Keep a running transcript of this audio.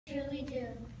Truly do.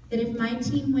 That if my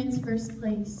team wins first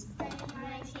place,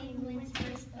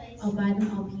 I'll buy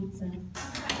them all pizza.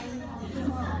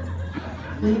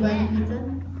 Will you buy me pizza?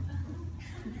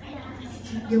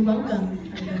 You're welcome.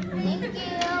 Thank you.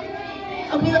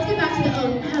 Okay, let's get back to the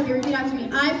oath. Have you repeat after me?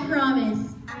 I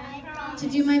promise to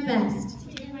do my best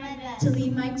to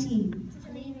lead my team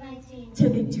to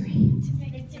victory.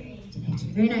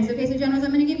 Very nice. Okay, so generals,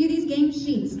 I'm going to give you these game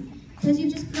sheets. Because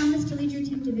you've just promised to lead your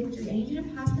team to victory, I need you to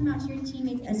pass them out to your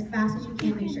teammates as fast as you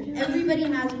can. Make sure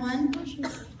everybody has one.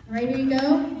 All right, here you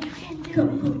go. Go,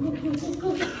 go, go, go, go,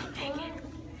 go.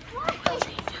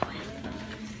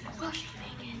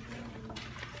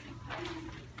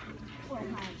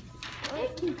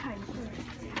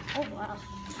 Oh, wow.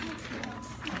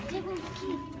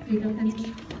 Here you go, pencil.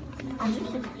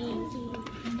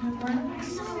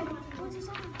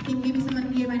 Can maybe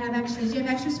someone here might have extras. Do you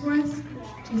have extras for us?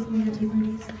 Jason, you have two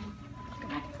these.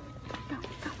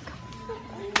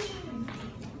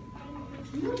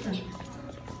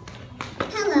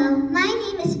 Hello, my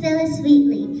name is Phyllis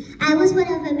Wheatley. I was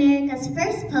one of America's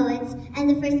first poets and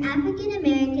the first African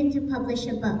American to publish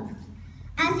a book.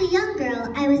 As a young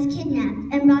girl, I was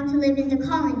kidnapped and brought to live in the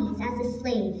colonies as a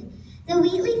slave. The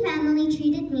Wheatley family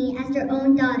treated me as their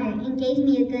own daughter and gave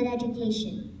me a good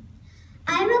education.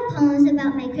 I wrote poems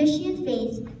about my Christian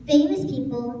faith, famous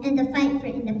people, and the fight for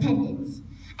independence.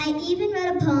 I even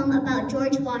wrote a poem about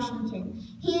George Washington.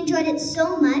 He enjoyed it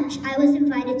so much, I was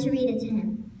invited to read it to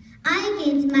him. I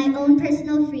gained my own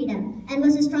personal freedom and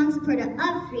was a strong supporter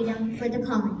of freedom for the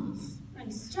colonies.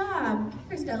 Nice job.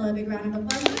 Give Christella a big round of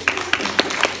applause.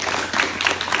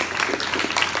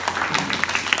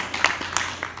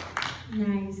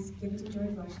 Nice. Give it to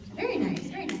George Washington. Very nice,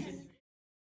 very nice.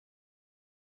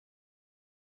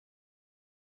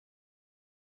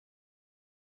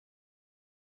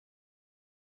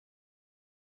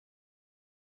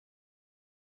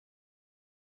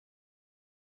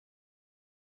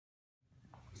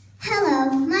 Hello,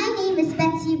 my name is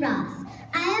Betsy Ross.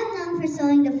 I am known for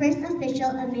sewing the first official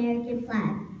American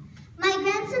flag. My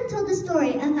grandson told the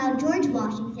story of how George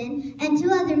Washington and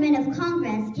two other men of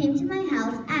Congress came to my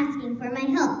house asking for my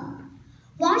help.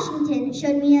 Washington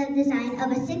showed me a design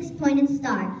of a 6-pointed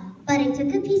star, but I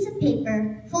took a piece of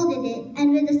paper, folded it,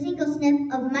 and with a single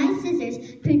snip of my scissors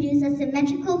produced a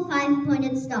symmetrical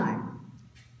 5-pointed star.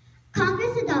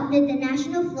 Congress adopted the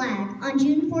national flag on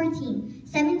June 14,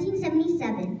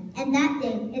 1777, and that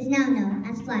day is now known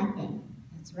as Flag Day.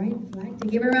 That's right, Flag Day.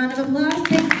 Give her a round of applause.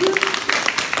 Thank you.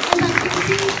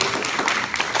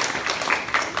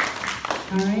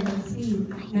 All right, let's see.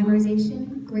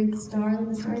 Memorization, great star,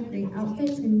 little star, great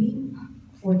outfits, and be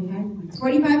 45 points.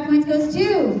 45 points goes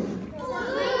to...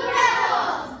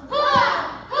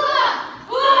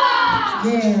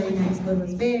 Very nice,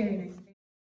 Lilith. Very nice.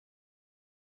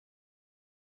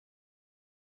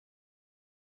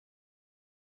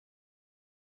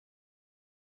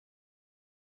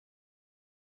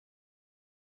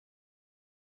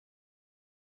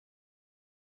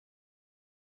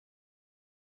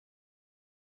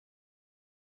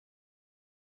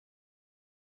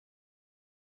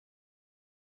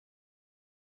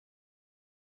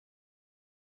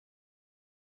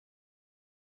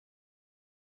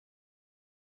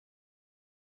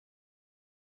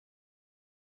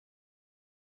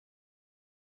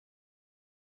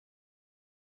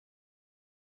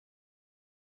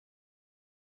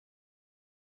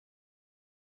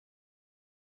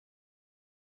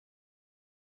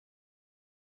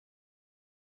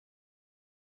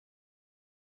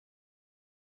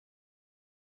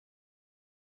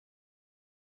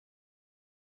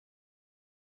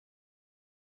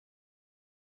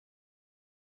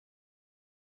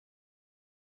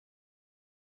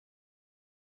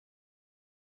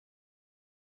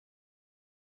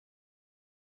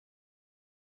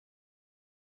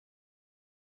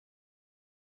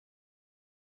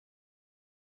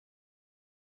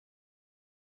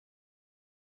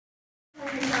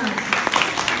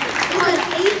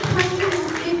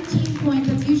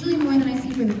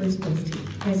 For the first place team.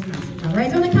 Guys can see. All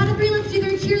right, so on the count of 3, let's do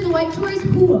their cheer. The white Tories,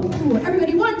 hooah, hooah.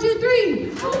 Everybody, 1, 2, 3.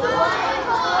 White Tories,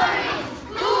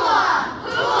 hooah,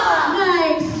 hooah.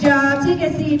 Nice job. Take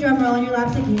a seat, drum roll on your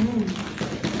laps again.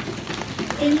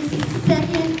 In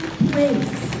second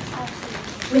place,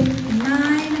 with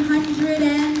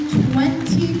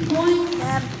 920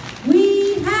 points,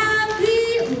 we have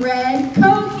the Red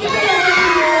Coats.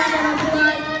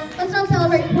 Let's not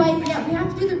celebrate quite yet. We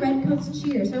have to do the Red Coats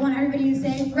cheer. So I want everybody to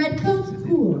say, Red Coats,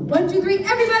 hooah. 1, 2, 3,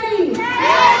 everybody! Red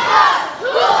Coats,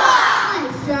 hooah!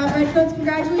 Nice job, Red Coats.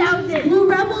 Congratulations. Blue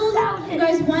Rebels, you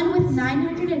guys won with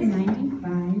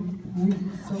 995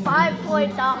 points. So 5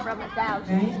 points off from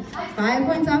 1,000. Right? 5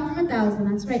 points off from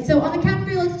 1,000, that's right. So on the count of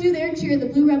 3, let's do their cheer. The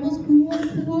Blue Rebels. Hoo,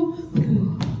 hoo,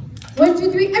 hoo. 1,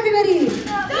 2, 3, everybody!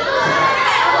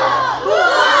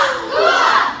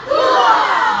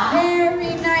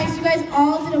 Very nice. You guys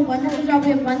all did a wonderful job.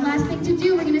 We have one last thing to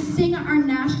do. We're going to sing our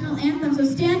national anthem. So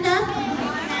stand up.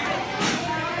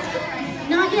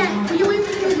 Not yet. You wait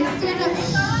for the music. Stand up.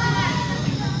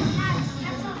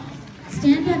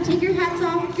 Stand up. Take your hats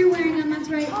off if you're wearing them. That's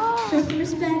right. Show some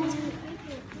respect.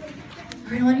 We're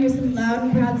going to want to hear some loud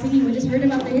and proud singing. We just heard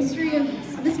about the history of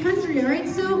this country, all right?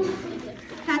 So,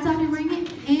 hats off, you're wearing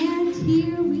it. And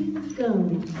here we go.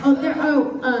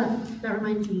 That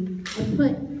reminds me.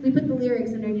 We put the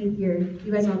lyrics underneath here.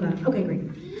 You guys all got it. Okay, great.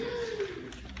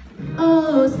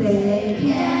 Oh, say,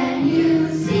 can you